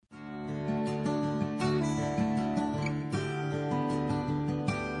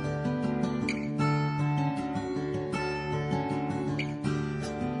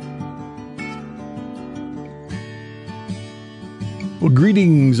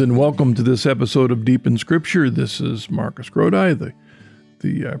Greetings and welcome to this episode of Deep in Scripture. This is Marcus Grodi,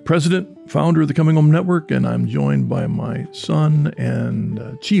 the president, founder of the Coming Home Network, and I'm joined by my son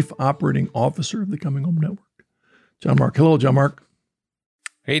and chief operating officer of the Coming Home Network, John Mark. Hello, John Mark.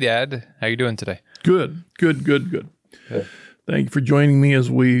 Hey, Dad. How you doing today? Good. Thank you for joining me as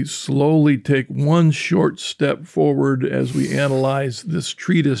we slowly take one short step forward as we analyze this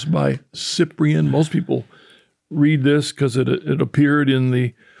treatise by Cyprian. Most people read this because it appeared in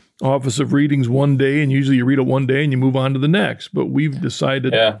the Office of Readings one day, and usually you read it one day and you move on to the next. But we've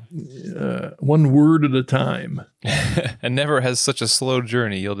decided one word at a time. And never has such a slow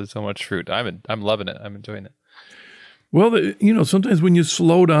journey yielded so much fruit. I'm loving it. I'm enjoying it. Well, sometimes when you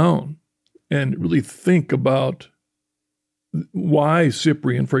slow down and really think about why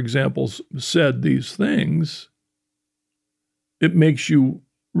Cyprian, for example, said these things, it makes you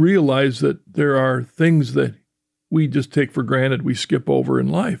realize that there are things that we just take for granted, we skip over in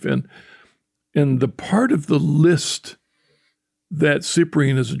life. And the part of the list that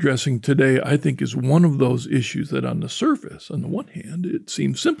Cyprian is addressing today, I think, is one of those issues that on the surface, on the one hand, it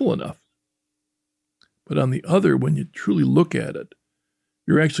seems simple enough. But on the other, when you truly look at it,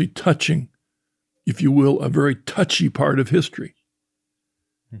 you're actually touching, if you will, a very touchy part of history.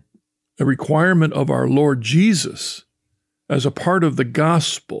 A requirement of our Lord Jesus as a part of the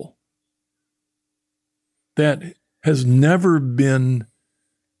gospel that has never been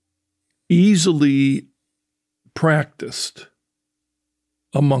easily practiced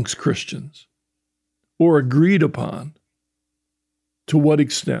amongst Christians or agreed upon to what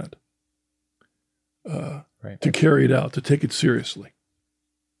extent to carry it out, to take it seriously.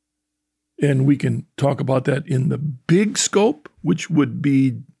 And we can talk about that in the big scope, which would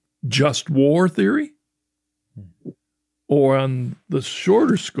be just war theory, or on the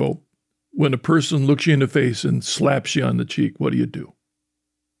shorter scope, when a person looks you in the face and slaps you on the cheek, what do you do?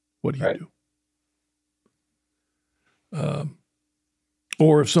 What do you do?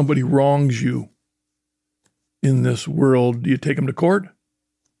 Or if somebody wrongs you in this world, do you take them to court?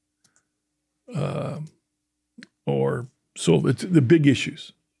 So it's the big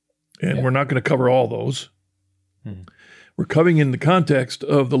issues. And we're not going to cover all those. We're covering in the context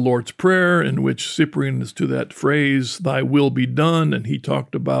of the Lord's Prayer, in which Cyprian is to that phrase, "Thy will be done," and he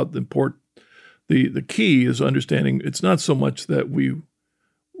talked about the key is understanding it's not so much that we're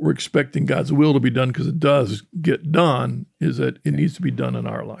expecting God's will to be done, because it does get done, is that it needs to be done in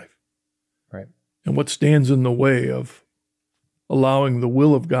our life. Right. And what stands in the way of allowing the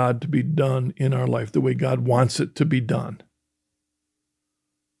will of God to be done in our life the way God wants it to be done?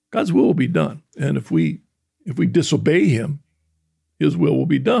 God's will be done. And if we disobey him, his will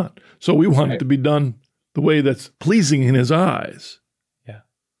be done. So we want it to be done the way that's pleasing in his eyes. Yeah.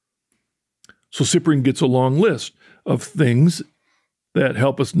 So Cyprian gets a long list of things that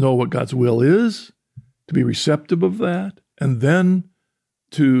help us know what God's will is, to be receptive of that, and then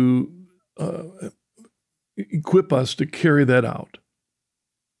to equip us to carry that out.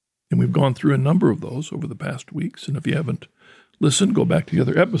 And we've gone through a number of those over the past weeks. And if you haven't listened, go back to the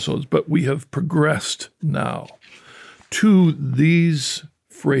other episodes. But we have progressed now to these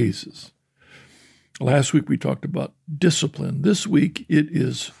phrases. Last week we talked about discipline. This week it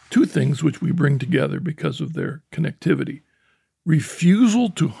is two things which we bring together because of their connectivity: refusal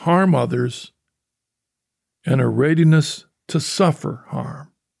to harm others and a readiness to suffer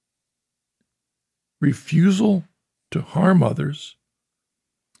harm. Refusal to harm others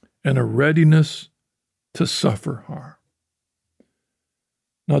and a readiness to suffer harm.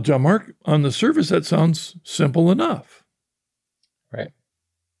 Now, John Mark, on the surface, that sounds simple enough. Right.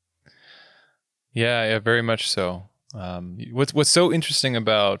 Yeah, very much so. What's so interesting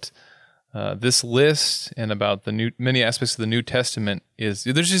about this list and about many aspects of the New Testament is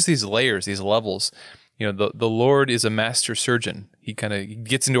there's just these layers, these levels. The Lord is a master surgeon. He kind of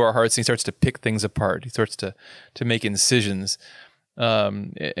gets into our hearts and he starts to pick things apart. He starts to make incisions.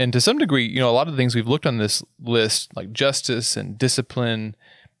 And to some degree, a lot of the things we've looked on this list, like justice and discipline,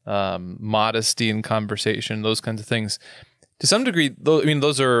 modesty and conversation, those kinds of things, to some degree,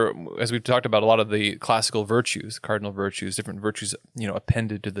 those are, as we've talked about, a lot of the classical virtues, cardinal virtues, different virtues,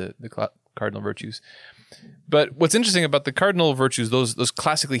 appended to the cardinal virtues. But what's interesting about the cardinal virtues, those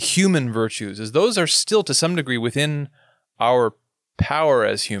classically human virtues, is those are still to some degree within our power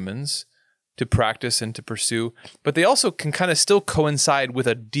as humans to practice and to pursue, but they also can kind of still coincide with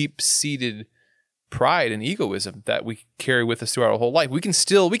a deep-seated pride and egoism that we carry with us throughout our whole life. We can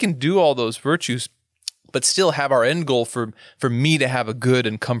do all those virtues, but still have our end goal for me to have a good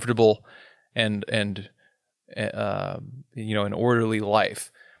and comfortable and an orderly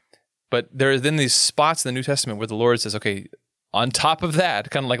life. But there are then these spots in the New Testament where the Lord says, okay, on top of that,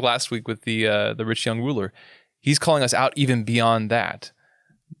 kind of like last week with the rich young ruler, he's calling us out even beyond that.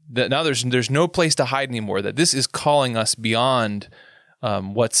 That now there's no place to hide anymore. That this is calling us beyond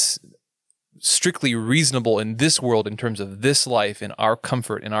what's strictly reasonable in this world in terms of this life and our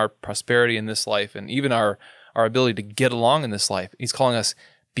comfort and our prosperity in this life and even our ability to get along in this life. He's calling us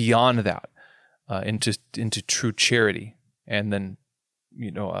beyond that into true charity, and then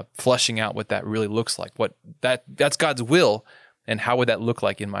fleshing out what that really looks like. That's God's will, and how would that look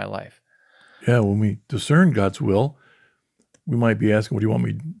like in my life? Yeah, when we discern God's will, we might be asking, who do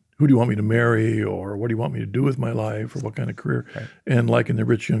you want me to marry, or what do you want me to do with my life, or what kind of career? Right. And like in the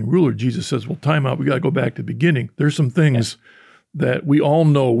rich young ruler, Jesus says, well, time out. We got to go back to the beginning. There's some things that we all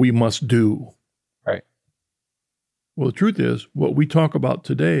know we must do. Right. Well, the truth is, what we talk about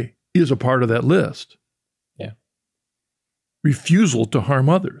today is a part of that list. Yeah. Refusal to harm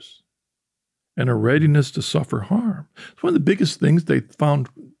others and a readiness to suffer harm. It's one of the biggest things they found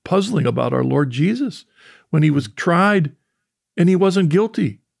puzzling about our Lord Jesus when he was tried and he wasn't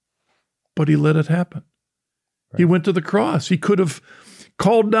guilty, but he let it happen. Right. He went to the cross. He could have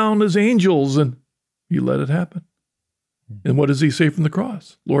called down his angels and he let it happen. Mm-hmm. And what does he say from the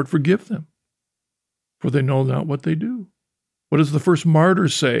cross? Lord, forgive them, for they know not what they do. What does the first martyr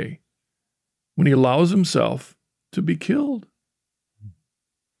say when he allows himself to be killed?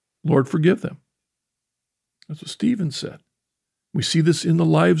 Lord, forgive them. That's what Stephen said. We see this in the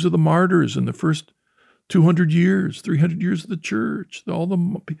lives of the martyrs in the first 200 years, 300 years of the church. All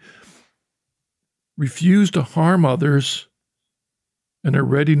the refuse to harm others and a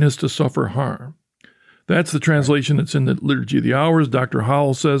readiness to suffer harm. That's the translation that's in the Liturgy of the Hours. Dr.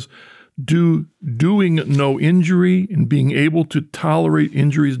 Howell says, doing no injury and being able to tolerate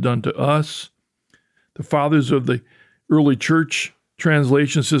injuries done to us. The fathers of the early church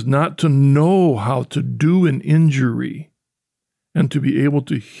translation says, not to know how to do an injury and to be able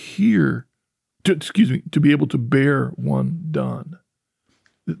to to be able to bear one done.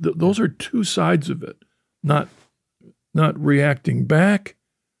 Those are two sides of it, not reacting back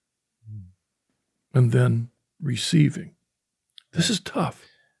and then receiving. This is tough.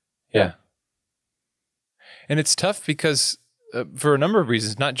 Yeah. And it's tough because for a number of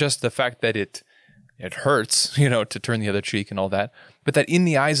reasons, not just the fact that it hurts, to turn the other cheek and all that, but that in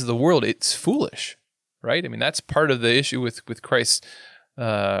the eyes of the world, it's foolish, right? I mean, that's part of the issue with Christ,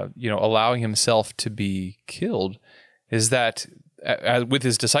 allowing himself to be killed, is that with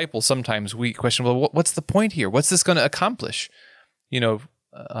his disciples, sometimes we question, well, what's the point here? What's this going to accomplish?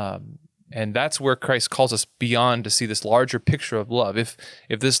 And that's where Christ calls us beyond to see this larger picture of love. If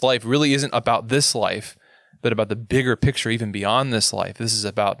this life really isn't about this life, but about the bigger picture, even beyond this life, this is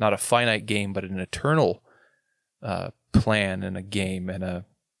about not a finite game, but an eternal plan and a game and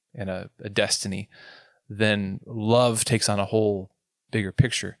a destiny, then love takes on a whole bigger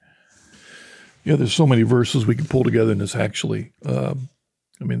picture. Yeah, there's so many verses we can pull together in this. Actually,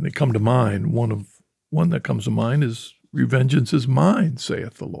 they come to mind. One that comes to mind is, "Revengeance is mine,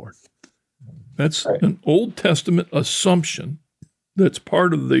 saith the Lord." That's right. An Old Testament assumption that's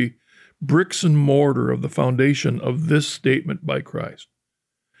part of the bricks and mortar of the foundation of this statement by Christ.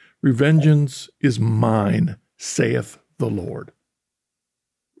 "Revengeance is mine, saith the Lord."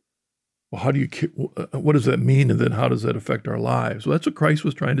 Well, what does that mean? And then how does that affect our lives? Well, that's what Christ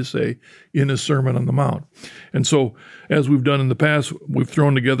was trying to say in his Sermon on the Mount. And so, as we've done in the past, we've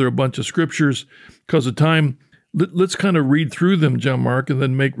thrown together a bunch of scriptures because of time. Let's kind of read through them, John Mark, and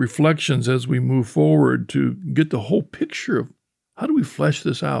then make reflections as we move forward to get the whole picture of how do we flesh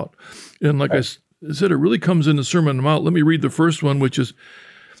this out. And like I said, it really comes in the Sermon on the Mount. Let me read the first one, which is,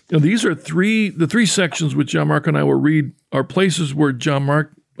 these are the three sections which John Mark and I will read are places where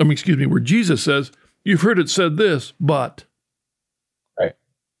where Jesus says, "You've heard it said this, but." Right.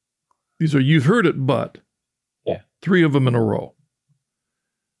 These are, "You've heard it, but." Yeah. 3 of them in a row.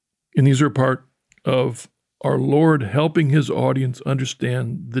 And these are part of our Lord helping his audience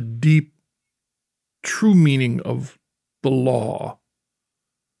understand the deep, true meaning of the law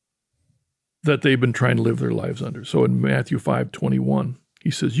that they've been trying to live their lives under. So in Matthew 5:21, he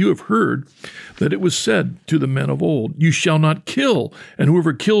says, "You have heard that it was said to the men of old, 'You shall not kill, and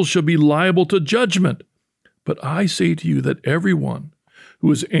whoever kills shall be liable to judgment.' But I say to you that everyone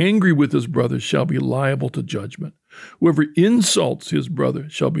who is angry with his brother shall be liable to judgment. Whoever insults his brother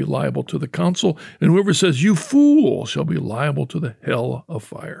shall be liable to the council, and whoever says, 'You fool,' shall be liable to the hell of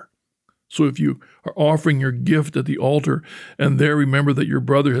fire. So if you are offering your gift at the altar and there remember that your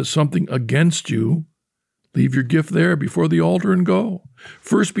brother has something against you, leave your gift there before the altar and go.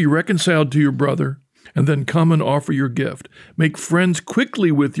 First be reconciled to your brother, and then come and offer your gift. Make friends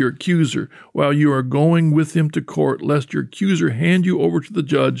quickly with your accuser while you are going with him to court, lest your accuser hand you over to the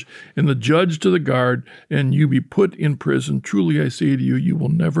judge, and the judge to the guard, and you be put in prison. Truly I say to you, you will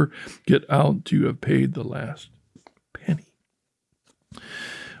never get out till you have paid the last penny.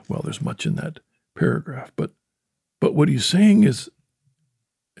 Well, there's much in that paragraph, but what he's saying is,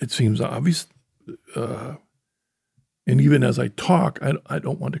 it seems obvious, and even as I talk, I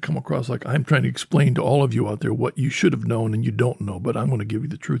don't want to come across like I'm trying to explain to all of you out there what you should have known and you don't know, but I'm going to give you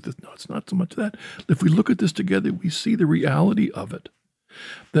the truth. No, it's not so much that. If we look at this together, we see the reality of it,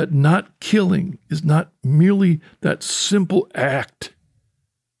 that not killing is not merely that simple act,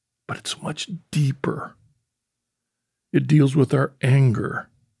 but it's much deeper. It deals with our anger.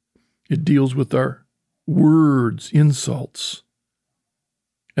 It deals with our words, insults.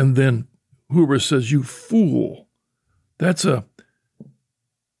 And then whoever says, you fool,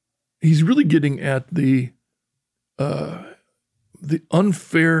 he's really getting at the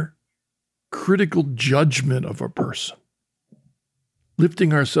unfair, critical judgment of a person,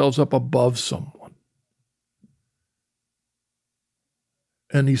 lifting ourselves up above someone.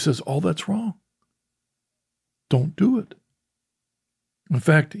 And he says, all that's wrong. Don't do it. In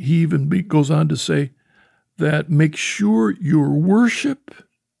fact, he even goes on to say that make sure your worship,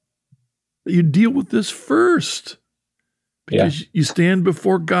 that you deal with this first. Because you stand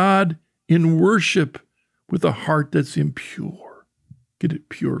before God in worship with a heart that's impure. Get it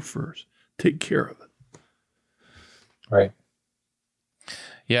pure first. Take care of it. Right.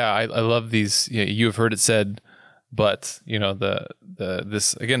 Yeah, I love these. You have heard it said, but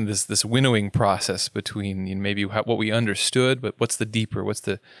this winnowing process between maybe what we understood, but what's the deeper,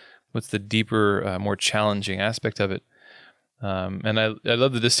 more challenging aspect of it. And I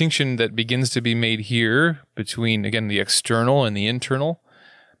love the distinction that begins to be made here between, again, the external and the internal.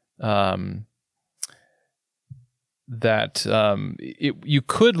 You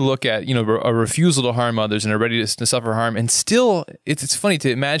could look at, a refusal to harm others and a readiness to suffer harm, and still, it's funny to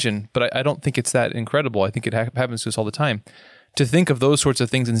imagine, but I don't think it's that incredible. I think it happens to us all the time, to think of those sorts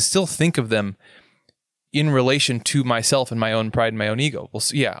of things and still think of them in relation to myself and my own pride and my own ego. Well,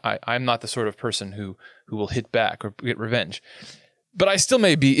 so I'm not the sort of person who will hit back or get revenge, but I still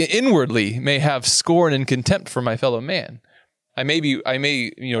may have scorn and contempt for my fellow man. I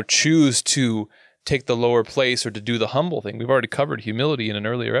may choose to take the lower place or to do the humble thing. We've already covered humility in an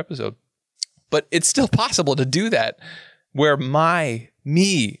earlier episode, but it's still possible to do that where me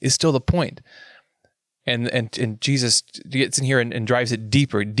is still the point. And Jesus gets in here and drives it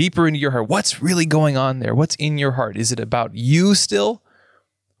deeper into your heart. What's really going on there? What's in your heart? Is it about you still,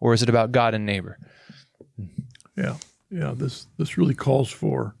 or is it about God and neighbor? Yeah. This really calls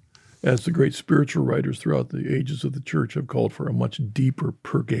for, as the great spiritual writers throughout the ages of the church have called for, a much deeper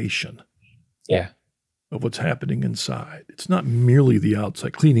purgation. Yeah. Of what's happening inside. It's not merely the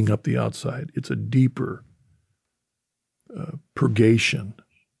outside, cleaning up the outside. It's a deeper purgation.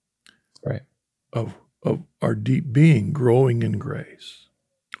 Right. Of our deep being growing in grace.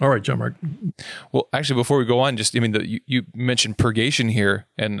 All right, John Mark. Well, actually, before we go on, you mentioned purgation here,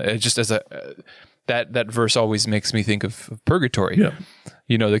 and just as that verse always makes me think of purgatory. Yeah.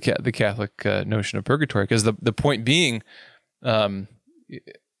 The Catholic notion of purgatory, because the point being, and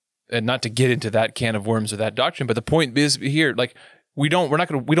not to get into that can of worms or that doctrine, but the point is here, like we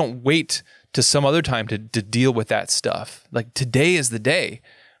don't wait to some other time to deal with that stuff. Like today is the day.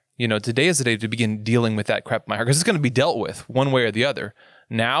 Today is the day to begin dealing with that crap in my heart, because it's going to be dealt with one way or the other,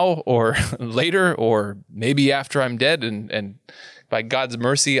 now or later, or maybe after I'm dead, and by God's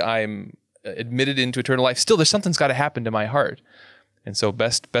mercy, I'm admitted into eternal life. Still, there's something's got to happen to my heart. And so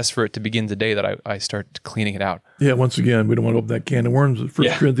best for it to begin today that I start cleaning it out. Yeah, once again, we don't want to open that can of worms. 1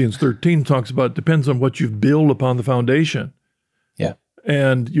 Corinthians 13 talks about it depends on what you've built upon the foundation. Yeah.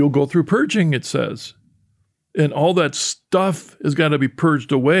 And you'll go through purging, it says. And all that stuff has got to be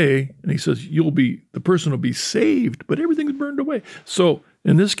purged away. And he says the person will be saved, but everything's burned away. So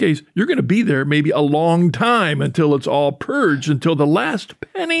in this case, you're going to be there maybe a long time until it's all purged, until the last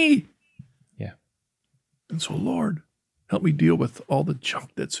penny. Yeah. And so, Lord, help me deal with all the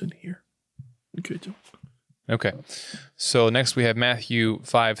junk that's in here. Okay, Joe. Okay. So next we have Matthew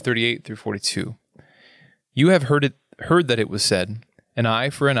 5:38 through 42. You have heard that it was said, an eye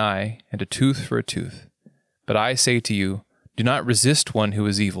for an eye and a tooth for a tooth. But I say to you, do not resist one who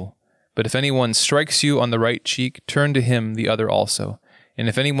is evil. But if anyone strikes you on the right cheek, turn to him the other also. And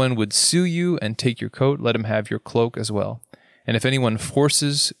if anyone would sue you and take your coat, let him have your cloak as well. And if anyone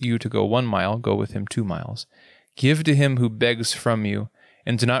forces you to go 1 mile, go with him 2 miles. Give to him who begs from you,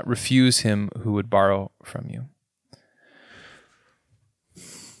 and do not refuse him who would borrow from you.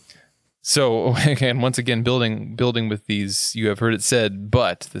 So again, once again, building with these, you have heard it said,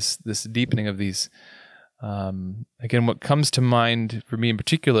 but this deepening of these. Again, what comes to mind for me in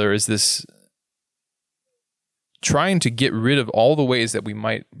particular is this trying to get rid of all the ways that we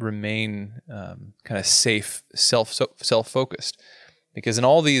might remain kind of safe, self-focused. Because in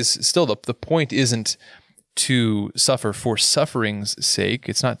all these, still the point isn't to suffer for suffering's sake.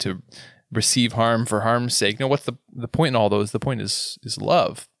 It's not to receive harm for harm's sake. No, what's the point in all those? The point is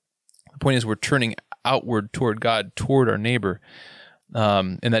love. The point is we're turning outward toward God, toward our neighbor.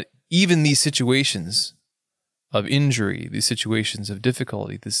 And that even these situations of injury, these situations of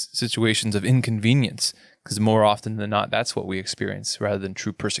difficulty, these situations of inconvenience, because more often than not, that's what we experience rather than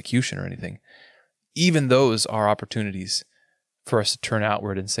true persecution or anything. Even those are opportunities for us to turn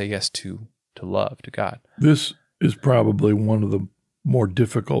outward and say yes to love, to God. This is probably one of the more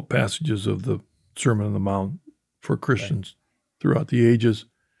difficult passages of the Sermon on the Mount for Christians throughout the ages.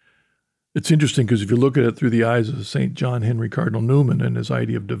 It's interesting because if you look at it through the eyes of St. John Henry Cardinal Newman and his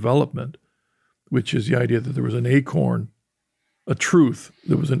idea of development, which is the idea that there was an acorn, a truth,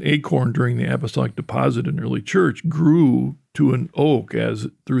 there was an acorn during the apostolic deposit in the early church, grew to an oak as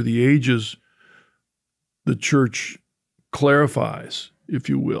through the ages the church clarifies, if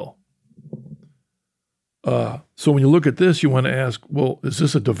you will. So when you look at this, you want to ask, well, is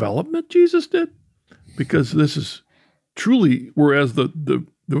this a development Jesus did? Because this is truly, whereas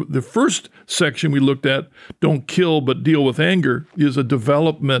the first section we looked at, don't kill but deal with anger, is a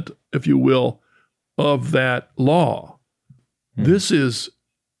development, if you will, of that law. This is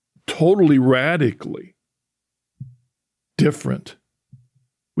totally radically different,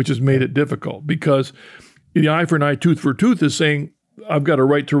 which has made it difficult because the eye for an eye, tooth for tooth is saying, I've got a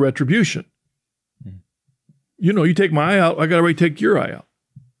right to retribution. You know, you take my eye out, I got a right to take your eye out.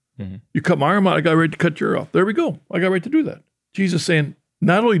 You cut my arm out, I got a right to cut your off. There we go. I got a right to do that. Jesus saying,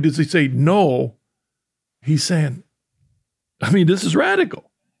 not only does he say no, he's saying, I mean, this is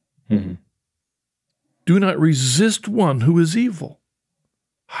radical. Do not resist one who is evil.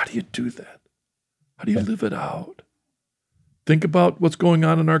 How do you do that? How do you live it out? Think about what's going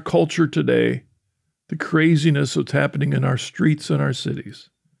on in our culture today, the craziness that's happening in our streets and our cities.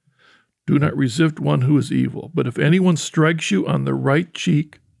 Do not resist one who is evil. But if anyone strikes you on the right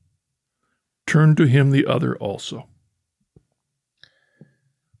cheek, turn to him the other also.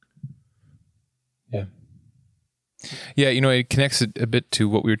 Yeah, you know, it connects a bit to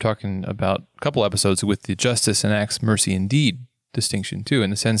what we were talking about a couple episodes with the justice and acts, mercy and deed distinction too, in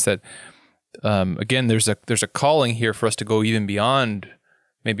the sense that, again, there's a calling here for us to go even beyond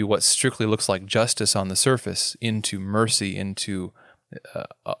maybe what strictly looks like justice on the surface into mercy, into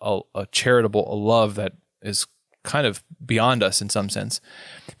a charitable love that is kind of beyond us in some sense,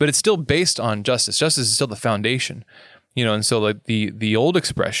 but it's still based on justice. Justice is still the foundation. You know, and so like the old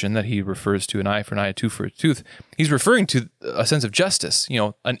expression that he refers to, an eye for an eye, a tooth for a tooth, he's referring to a sense of justice. You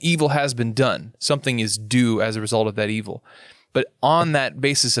know, an evil has been done. Something is due as a result of that evil. But on that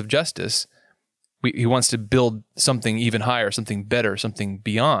basis of justice, he wants to build something even higher, something better, something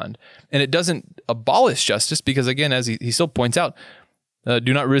beyond. And it doesn't abolish justice because, again, as he still points out,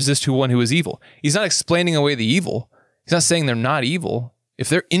 do not resist one who is evil. He's not explaining away the evil. He's not saying they're not evil. If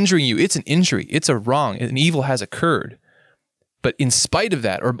they're injuring you, it's an injury. It's a wrong. An evil has occurred. But in spite of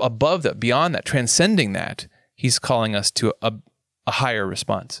that, or above that, beyond that, transcending that, he's calling us to a higher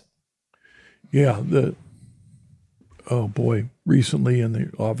response. Yeah. Recently in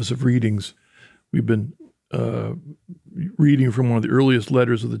the Office of Readings, we've been reading from one of the earliest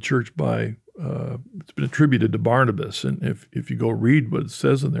letters of the church by, it's been attributed to Barnabas. And if you go read what it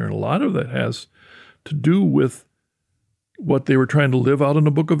says in there, and a lot of that has to do with what they were trying to live out in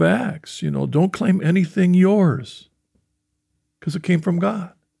the book of Acts. You know, don't claim anything yours, because it came from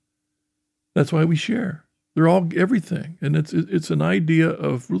God. That's why we share. They're all everything. And it's an idea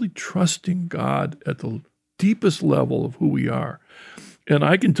of really trusting God at the deepest level of who we are. And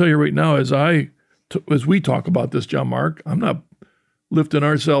I can tell you right now, as we talk about this, John Mark, I'm not lifting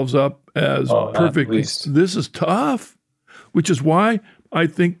ourselves up as perfect. This is tough, which is why I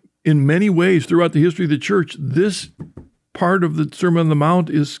think in many ways throughout the history of the church, this part of the Sermon on the Mount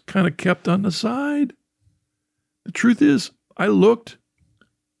is kind of kept on the side. The truth is, I looked.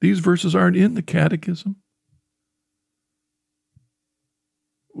 These verses aren't in the catechism.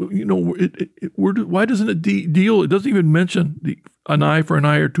 You know, why doesn't it deal? It doesn't even mention an eye for an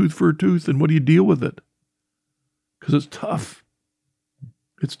eye or tooth for a tooth. And what do you deal with it? Because it's tough.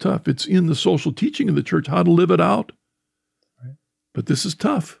 It's tough. It's in the social teaching of the church, how to live it out. Right. But this is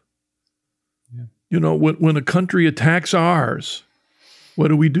tough. Yeah. You know, when a country attacks ours, what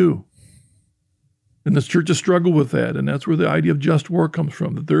do? And the church has struggled with that, and that's where the idea of just war comes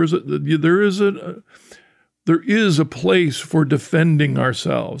from. That there is a place for defending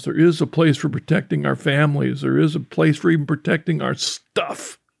ourselves. There is a place for protecting our families. There is a place for even protecting our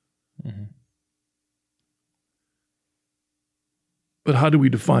stuff. Mm-hmm. But how do we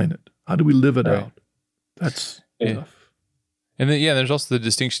define it? How do we live it Right. out? That's Yeah. tough. And then, there's also the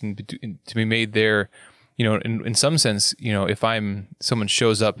distinction to be made there, in some sense, if someone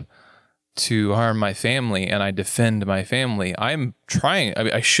shows up to harm my family and I defend my family, I'm trying,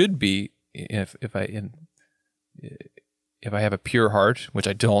 I should be, if I have a pure heart, which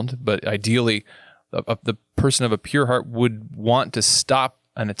I don't, but ideally the person of a pure heart would want to stop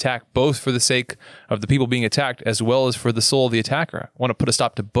an attack, both for the sake of the people being attacked as well as for the soul of the attacker. I want to put a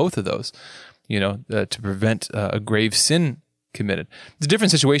stop to both of those, to prevent a grave sin committed. It's a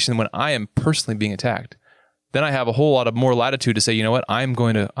different situation when I am personally being attacked. Then I have a whole lot of more latitude to say, you know what, I'm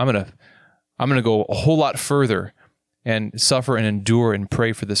going to go a whole lot further and suffer and endure and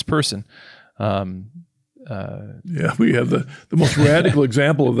pray for this person. Yeah, we have the most radical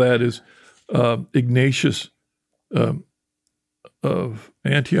example of that is Ignatius of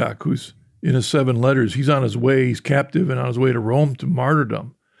Antioch, who's in his 7 letters. He's on his way, he's captive and on his way to Rome to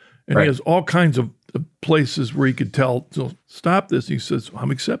martyrdom. And Right. he has all kinds of places where he could tell, so stop this. He says,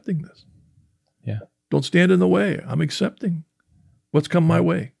 I'm accepting this. Yeah. Don't stand in the way. I'm accepting what's come my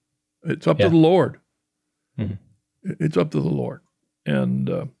way. It's up to the Lord. Mm-hmm. It's up to the Lord. And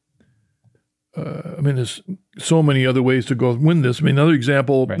there's so many other ways to go win this. Another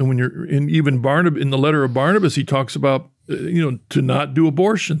example, Right. when you're in even Barnabas, in the letter of Barnabas, he talks about, to not do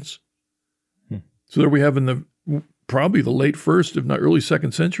abortions. So there we have probably the late first, if not early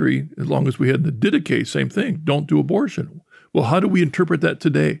second century, as long as we had the Didache, same thing, don't do abortion. Well, how do we interpret that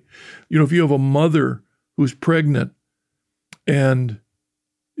today? If you have a mother who's pregnant and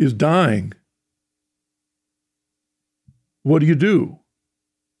is dying, what do?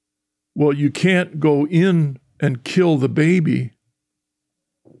 Well, you can't go in and kill the baby,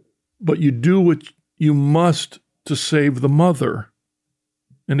 but you do what you must to save the mother.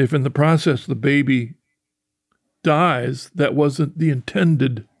 And if in the process the baby dies, that wasn't the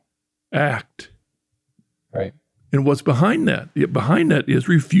intended act. Right. And what's behind that? Behind that is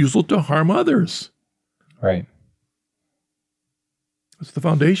refusal to harm others. Right. That's the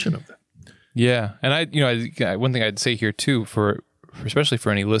foundation of that. Yeah. And one thing I'd say here too, especially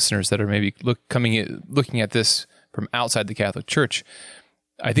for any listeners that are maybe looking at this from outside the Catholic Church,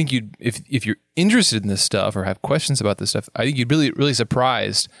 I think if you're interested in this stuff or have questions about this stuff, I think you'd be really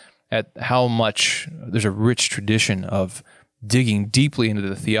surprised at how much there's a rich tradition of digging deeply into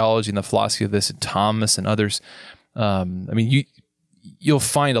the theology and the philosophy of this, and Thomas and others. You'll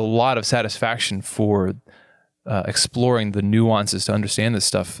find a lot of satisfaction for exploring the nuances to understand this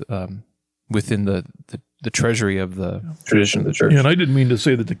stuff within the treasury of the tradition of the church. Yeah, and I didn't mean to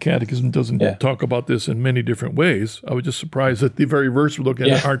say that the Catechism doesn't talk about this in many different ways. I was just surprised that the very verse we're looking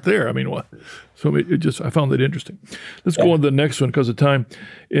at aren't there. What? So I found that interesting. Let's go on to the next one because of time.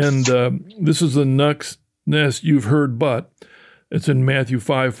 And this is the next you've heard, but it's in Matthew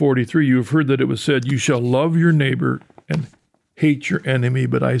 5:43. You have heard that it was said, you shall love your neighbor and hate your enemy,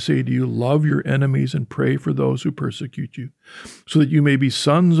 but I say to you, love your enemies and pray for those who persecute you, so that you may be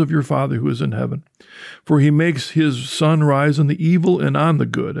sons of your Father who is in heaven. For he makes his sun rise on the evil and on the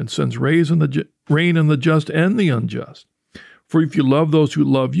good, and sends rain on the just and the unjust. For if you love those who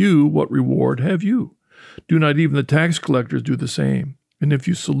love you, what reward have you? Do not even the tax collectors do the same? And if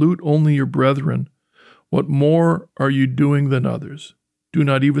you salute only your brethren, what more are you doing than others? Do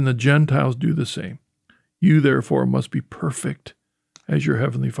not even the Gentiles do the same? You, therefore, must be perfect as your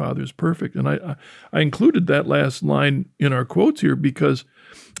heavenly Father is perfect. And I included that last line in our quotes here because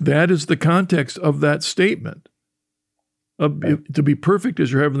that is the context of that statement. To be perfect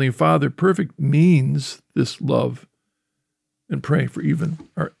as your heavenly Father, perfect means this love and praying for even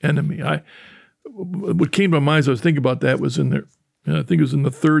our enemy. What came to my mind as I was thinking about that was I think it was in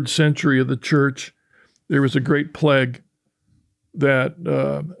the 3rd century of the church, there was a great plague that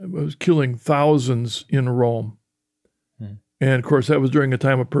was killing thousands in Rome. And of course, that was during a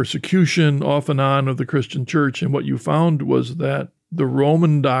time of persecution off and on of the Christian church. And what you found was that the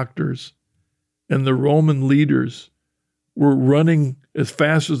Roman doctors and the Roman leaders were running as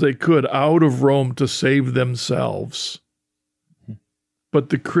fast as they could out of Rome to save themselves. But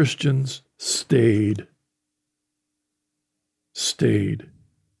the Christians stayed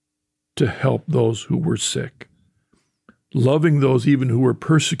to help those who were sick, loving those even who were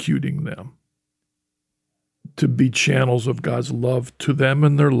persecuting them, to be channels of God's love to them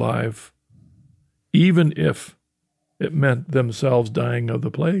in their life, even if It meant themselves dying of the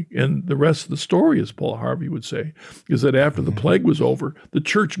plague. And the rest of the story, as Paul Harvey would say, is that after the plague was over, the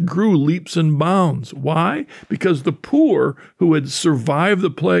church grew leaps and bounds. Why? Because the poor who had survived the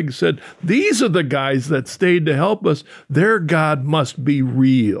plague said, these are the guys that stayed to help us. Their God must be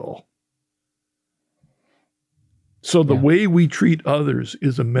real. So the way we treat others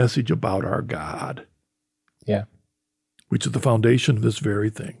is a message about our God. Yeah. Which is the foundation of this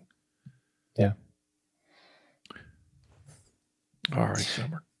very thing. Yeah. All right,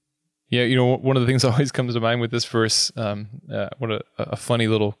 Summer. Yeah, one of the things that always comes to mind with this verse, what a funny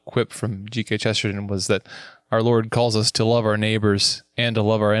little quip from G.K. Chesterton was that our Lord calls us to love our neighbors and to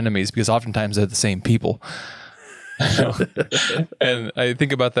love our enemies because oftentimes they're the same people. And I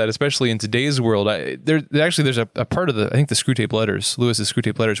think about that, especially in today's world. There's a part of the Screwtape Letters, Lewis's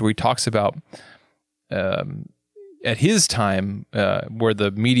Screwtape Letters, where he talks about at his time, where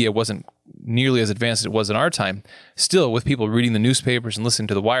the media wasn't nearly as advanced as it was in our time, still with people reading the newspapers and listening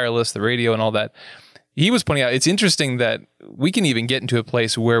to the wireless, the radio, and all that. He was pointing out it's interesting that we can even get into a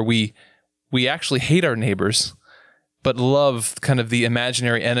place where we actually hate our neighbors, but love kind of the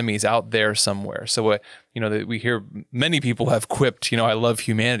imaginary enemies out there somewhere. So, we hear many people have quipped, I love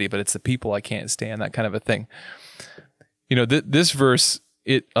humanity, but it's the people I can't stand, that kind of a thing. This verse,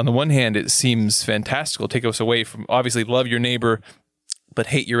 on the one hand, it seems fantastical, take us away from, obviously, love your neighbor, but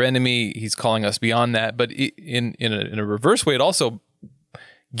hate your enemy. He's calling us beyond that. But in a reverse way, it also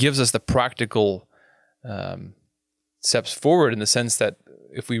gives us the practical steps forward in the sense that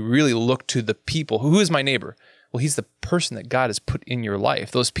if we really look to the people, who is my neighbor? Well, he's the person that God has put in your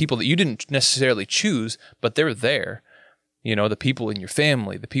life. Those people that you didn't necessarily choose, but they're there. The people in your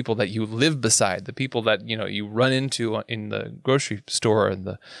family, the people that you live beside, the people that, you run into in the grocery store and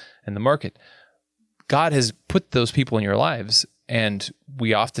the market. God has put those people in your lives, and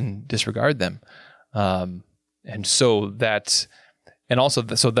we often disregard them. So that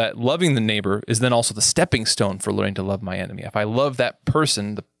loving the neighbor is then also the stepping stone for learning to love my enemy. If I love that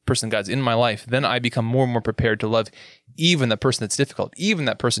person, the person God's in my life, then I become more and more prepared to love even the person that's difficult, even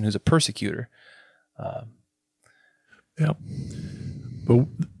that person who's a persecutor. Yeah. But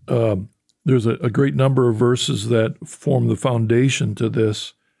there's a great number of verses that form the foundation to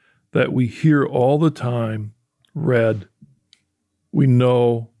this that we hear all the time read. We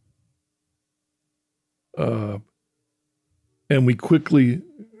know, and we quickly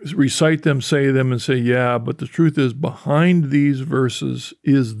recite them, say them, and say, yeah, but the truth is behind these verses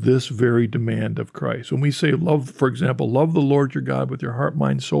is this very demand of Christ. When we say love, for example, love the Lord your God with your heart,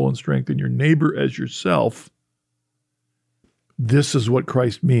 mind, soul, and strength, and your neighbor as yourself, this is what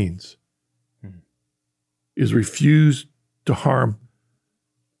Christ means, is refuse to harm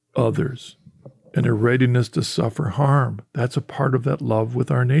others and a readiness to suffer harm. That's a part of that love with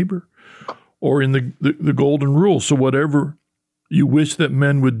our neighbor. Or in the golden rule, so whatever you wish that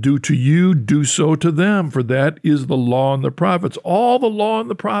men would do to you, do so to them, for that is the law and the prophets. All the law and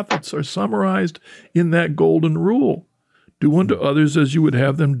the prophets are summarized in that golden rule. Do unto others as you would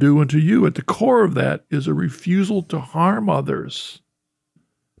have them do unto you. At the core of that is a refusal to harm others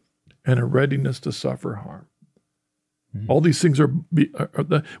and a readiness to suffer harm. All these things are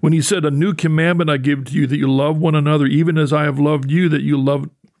when he said, a new commandment I give to you, that you love one another, even as I have loved you, that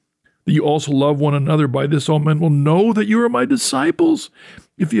you also love one another. By this all men will know that you are my disciples,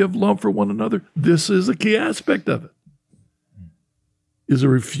 if you have love for one another. This is a key aspect of it, is a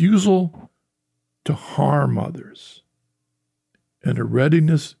refusal to harm others and a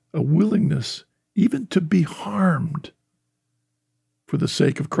readiness, a willingness even to be harmed for the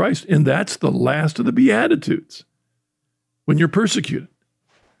sake of Christ. And that's the last of the Beatitudes. When you're persecuted,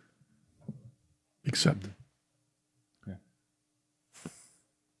 accept it.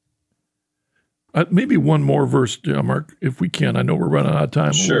 Yeah. Maybe one more verse, Mark, if we can. I know we're running out of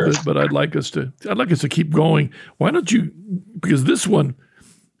time a little bit, but I'd like us to keep going. Why don't you? Because this one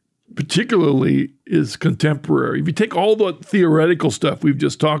particularly is contemporary. If you take all the theoretical stuff we've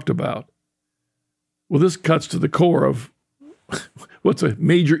just talked about, well, this cuts to the core of what's a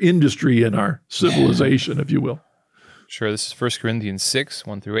major industry in our civilization, if you will. Sure, this is 1 Corinthians 6,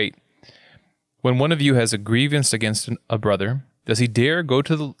 1-8. When one of you has a grievance against a brother, does he dare go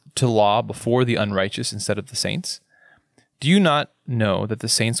to law before the unrighteous instead of the saints? Do you not know that the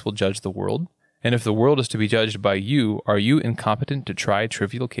saints will judge the world? And if the world is to be judged by you, are you incompetent to try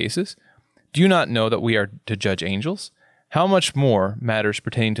trivial cases? Do you not know that we are to judge angels? How much more matters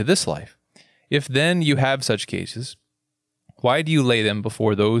pertaining to this life? If then you have such cases, why do you lay them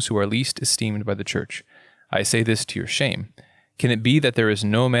before those who are least esteemed by the church? I say this to your shame. Can it be that there is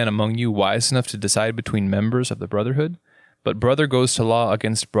no man among you wise enough to decide between members of the brotherhood? But brother goes to law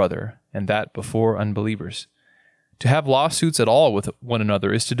against brother, and that before unbelievers. To have lawsuits at all with one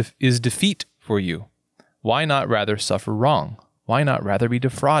another is defeat for you. Why not rather suffer wrong? Why not rather be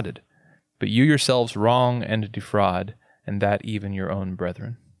defrauded? But you yourselves wrong and defraud, and that even your own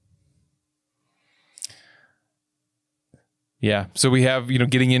brethren. Yeah, so we have,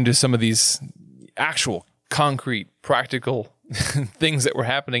 getting into some of these actual, concrete, practical things that were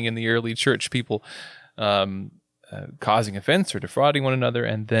happening in the early church, people causing offense or defrauding one another,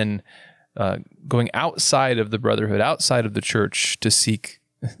 and then going outside of the brotherhood, outside of the church, to seek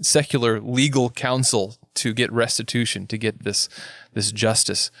secular legal counsel to get restitution, to get this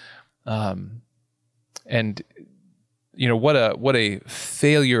justice. And what a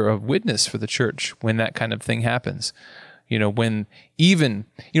failure of witness for the church when that kind of thing happens. When even,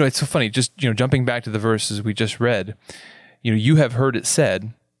 it's so funny, just, jumping back to the verses we just read, you have heard it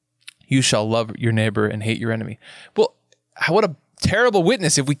said, you shall love your neighbor and hate your enemy. Well, what a terrible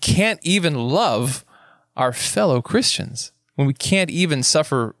witness if we can't even love our fellow Christians, when we can't even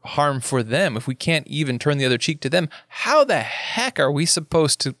suffer harm for them, if we can't even turn the other cheek to them. How the heck are we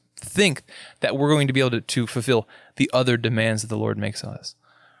supposed to think that we're going to be able to fulfill the other demands that the Lord makes on us?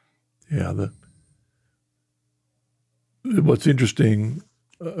 Yeah, what's interesting,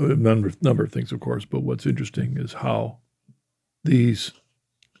 a number of things, of course, but what's interesting is how these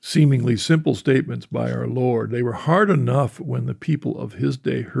seemingly simple statements by our Lord, they were hard enough when the people of his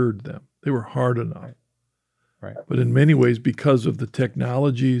day heard them. They were hard enough. Right. But in many ways, because of the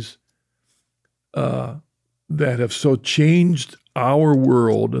technologies that have so changed our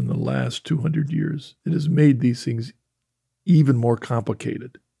world in the last 200 years, it has made these things even more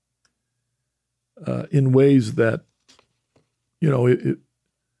complicated in ways that,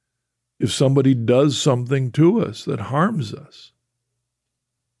 if somebody does something to us that harms us,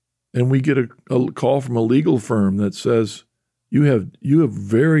 and we get a call from a legal firm that says, you have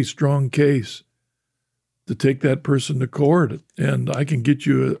very strong case to take that person to court, and I can get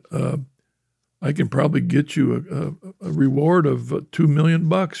you I can probably get you a reward of $2 million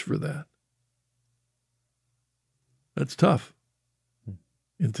for that. That's tough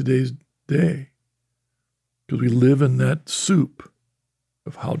in today's day, because we live in that soup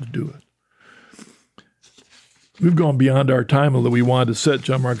of how to do it. We've gone beyond our time that we wanted to set,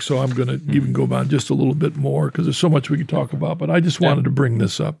 John Mark, so I'm going to even go on just a little bit more, because there's so much we could talk about. But I just wanted to bring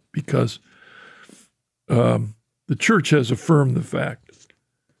this up because the church has affirmed the fact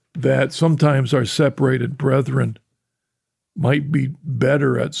that sometimes our separated brethren might be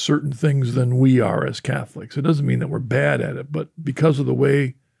better at certain things than we are as Catholics. It doesn't mean that we're bad at it, but because of the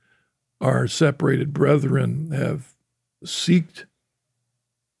way our separated brethren have sought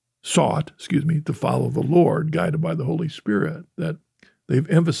to follow the Lord, guided by the Holy Spirit, that they've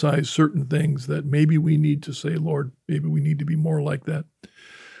emphasized certain things that maybe we need to say, Lord, maybe we need to be more like that.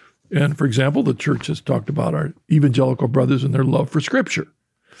 And for example, the church has talked about our evangelical brothers and their love for Scripture.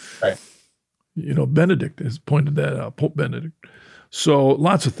 Right. Benedict has pointed that out, Pope Benedict. So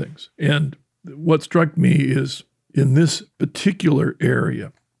lots of things. And what struck me is in this particular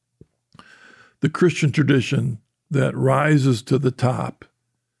area, the Christian tradition that rises to the top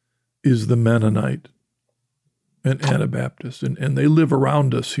is the Mennonite and Anabaptist. And they live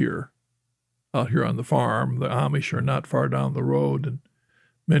around us out here on the farm. The Amish are not far down the road. And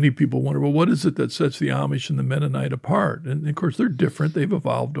many people wonder, well, what is it that sets the Amish and the Mennonite apart? And of course, they're different. They've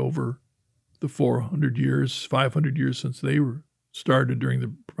evolved over the 400 years, 500 years since they were started during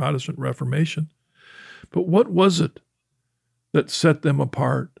the Protestant Reformation. But what was it that set them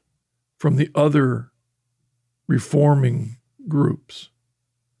apart from the other reforming groups?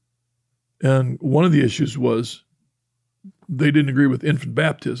 And one of the issues was they didn't agree with infant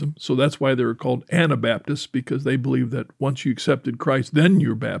baptism, so that's why they were called Anabaptists, because they believed that once you accepted Christ, then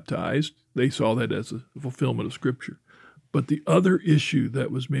you're baptized. They saw that as a fulfillment of Scripture. But the other issue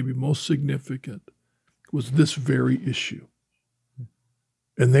that was maybe most significant was this very issue.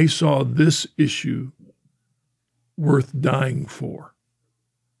 And they saw this issue worth dying for.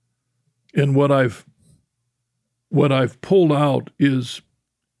 And what I've pulled out is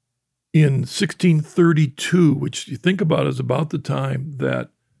in 1632, which you think about is about the time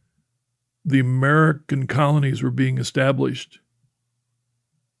that the American colonies were being established,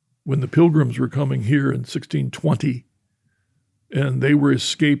 when the Pilgrims were coming here in 1620, and they were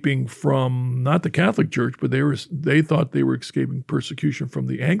escaping from not the Catholic Church, but they thought they were escaping persecution from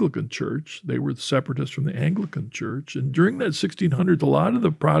the Anglican Church. They were separatists from the Anglican Church. And during that 1600s, a lot of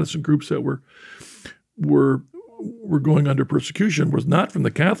the Protestant groups that were going under persecution was not from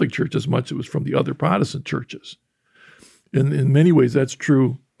the Catholic Church as much as it was from the other Protestant churches. And in many ways, that's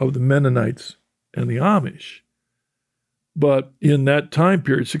true of the Mennonites and the Amish. But in that time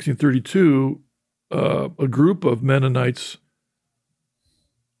period, 1632, a group of Mennonites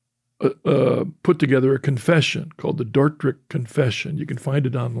put together a confession called the Dordrecht Confession. You can find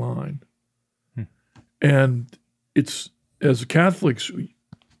it online. And it's, as Catholics,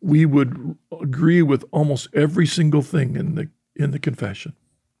 we would agree with almost every single thing in the confession.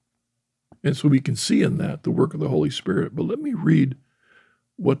 And so we can see in that the work of the Holy Spirit. But let me read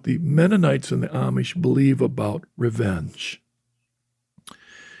what the Mennonites and the Amish believe about revenge.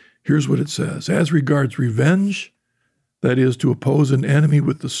 Here's what it says. As regards revenge, that is, to oppose an enemy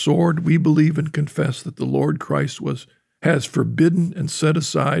with the sword, we believe and confess that the Lord Christ has forbidden and set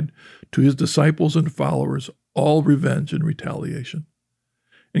aside to his disciples and followers all revenge and retaliation,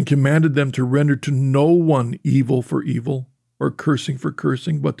 and commanded them to render to no one evil for evil or cursing for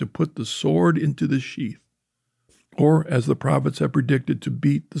cursing, but to put the sword into the sheath, or, as the prophets have predicted, to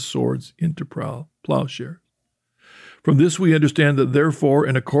beat the swords into plowshares. From this we understand that therefore,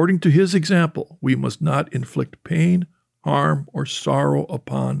 and according to his example, we must not inflict pain, harm, or sorrow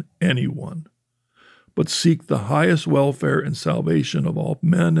upon anyone, but seek the highest welfare and salvation of all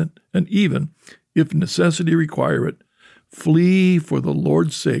men, and even, if necessity require it, flee for the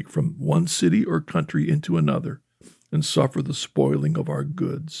Lord's sake from one city or country into another, and suffer the spoiling of our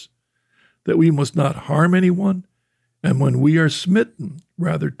goods, that we must not harm anyone, and when we are smitten,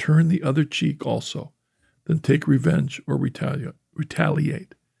 rather turn the other cheek also, than take revenge or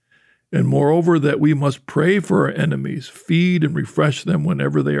retaliate. And moreover, that we must pray for our enemies, feed and refresh them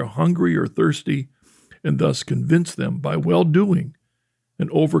whenever they are hungry or thirsty, and thus convince them by well-doing and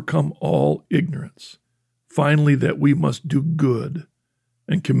overcome all ignorance. Finally, that we must do good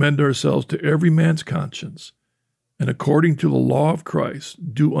and commend ourselves to every man's conscience, and according to the law of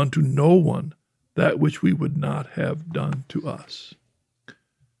Christ, do unto no one that which we would not have done to us.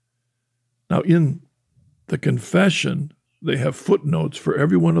 Now, in the confession, they have footnotes for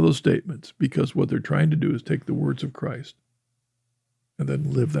every one of those statements, because what they're trying to do is take the words of Christ and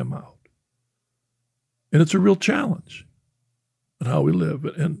then live them out. And it's a real challenge in how we live.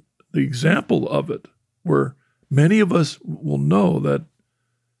 And the example of it, where many of us will know that,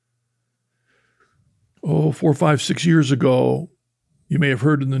 4, 5, 6 years ago, you may have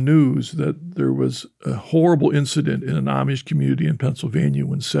heard in the news that there was a horrible incident in an Amish community in Pennsylvania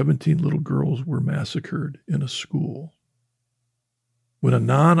when 17 little girls were massacred in a school. When a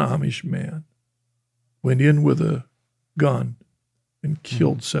non-Amish man went in with a gun and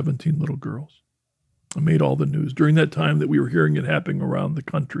killed 17 little girls. It made all the news. During that time that we were hearing it happening around the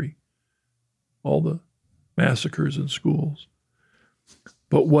country, all the massacres in schools.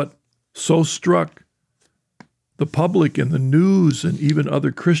 But what so struck the public and the news and even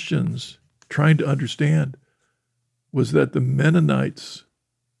other Christians trying to understand was that the Mennonites,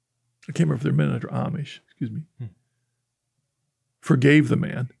 I can't remember if they're Mennonite or Amish, forgave the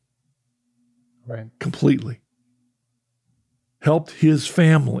man completely, helped his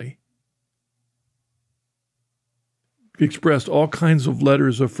family, expressed all kinds of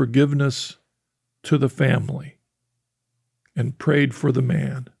letters of forgiveness to the family, and prayed for the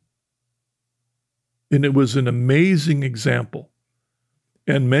man. And it was an amazing example.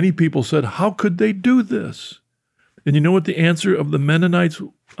 And many people said, how could they do this? And you know what the answer of the Mennonites,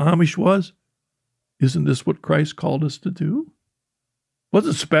 Amish was? Isn't this what Christ called us to do?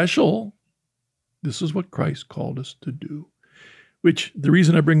 Wasn't special. This is what Christ called us to do. Which, the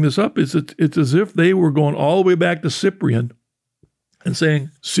reason I bring this up is it's as if they were going all the way back to Cyprian and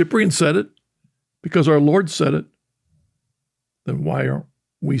saying, Cyprian said it because our Lord said it. Then why aren't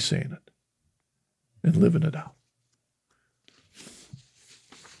we saying it and living it out?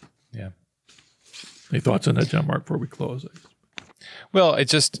 Yeah. Any thoughts on that, John Mark, before we close? Well, it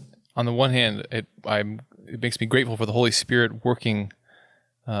just, on the one hand, it makes me grateful for the Holy Spirit working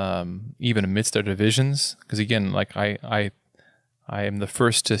even amidst our divisions. Because again, like I am the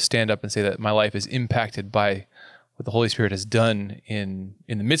first to stand up and say that my life is impacted by what the Holy Spirit has done in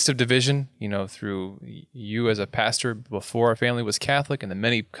the midst of division, through you as a pastor before our family was Catholic, and the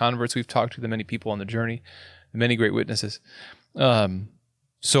many converts we've talked to, the many people on the journey, the many great witnesses.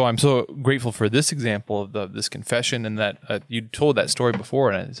 So I'm so grateful for this example of this confession, and that you told that story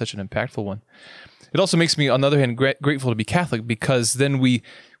before, and it's such an impactful one. It also makes me, on the other hand, grateful to be Catholic, because then we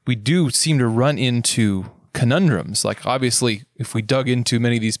do seem to run into conundrums. Like, obviously, if we dug into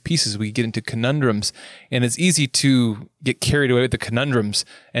many of these pieces, we get into conundrums, and it's easy to get carried away with the conundrums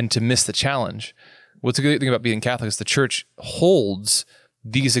and to miss the challenge. What's a good thing about being Catholic is the church holds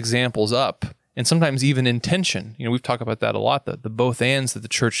these examples up, and sometimes even in tension. We've talked about that a lot, the both ands that the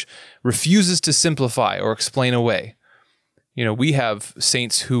church refuses to simplify or explain away. We have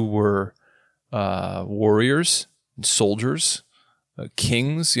saints who were warriors, soldiers,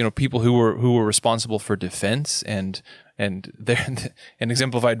 kings, people who were responsible for defense and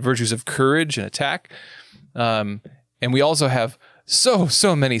exemplified virtues of courage and attack. And we also have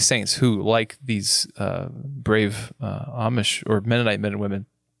so many saints who, like these brave Amish or Mennonite men and women,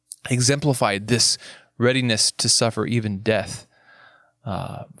 exemplified this readiness to suffer even death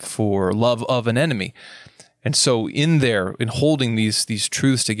for love of an enemy. And so in holding these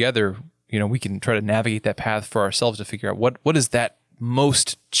truths together, we can try to navigate that path for ourselves to figure out what is that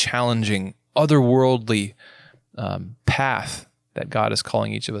most challenging, otherworldly path that God is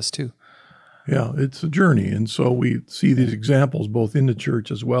calling each of us to. Yeah, it's a journey. And so we see these examples both in the church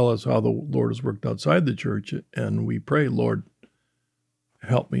as well as how the Lord has worked outside the church. And we pray, Lord,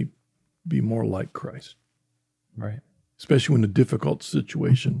 help me be more like Christ. Right. Especially when a difficult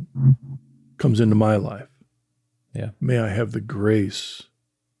situation comes into my life. Yeah. May I have the grace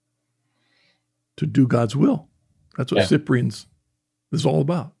to do God's will. That's what Cyprian's is all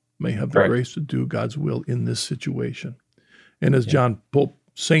about. May have the grace to do God's will in this situation. And as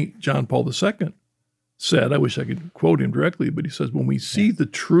St. John Paul II said, I wish I could quote him directly, but he says, when we see the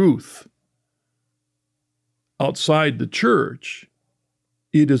truth outside the church,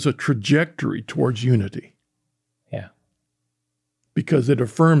 it is a trajectory towards unity. Yeah. Because it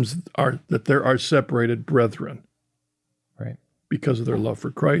affirms that there are separated brethren. Right. Because of their love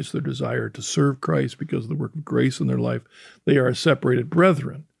for Christ, their desire to serve Christ, because of the work of grace in their life, they are separated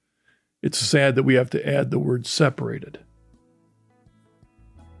brethren. It's sad that we have to add the word separated.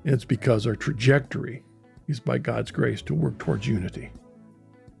 And it's because our trajectory is by God's grace to work towards unity.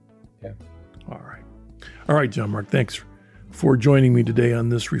 Yeah. All right, John Mark, thanks for joining me today on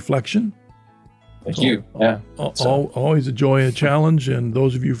this reflection. Thank you. Yeah. Always a joy, a challenge. And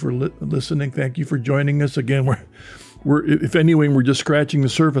those of you for listening, thank you for joining us. Again, we're if anything, we're just scratching the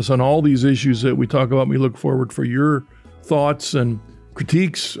surface on all these issues that we talk about. We look forward for your thoughts and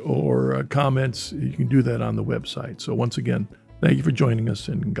critiques or comments. You can do that on the website. So once again, thank you for joining us,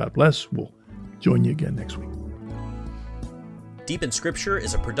 and God bless. We'll join you again next week. Deep in Scripture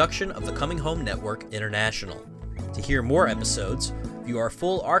is a production of the Coming Home Network International. To hear more episodes, view our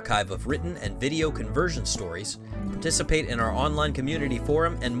full archive of written and video conversion stories, participate in our online community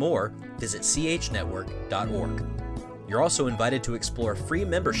forum, and more, visit chnetwork.org. You're also invited to explore free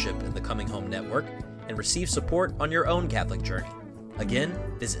membership in the Coming Home Network and receive support on your own Catholic journey. Again,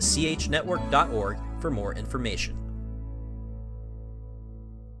 visit chnetwork.org for more information.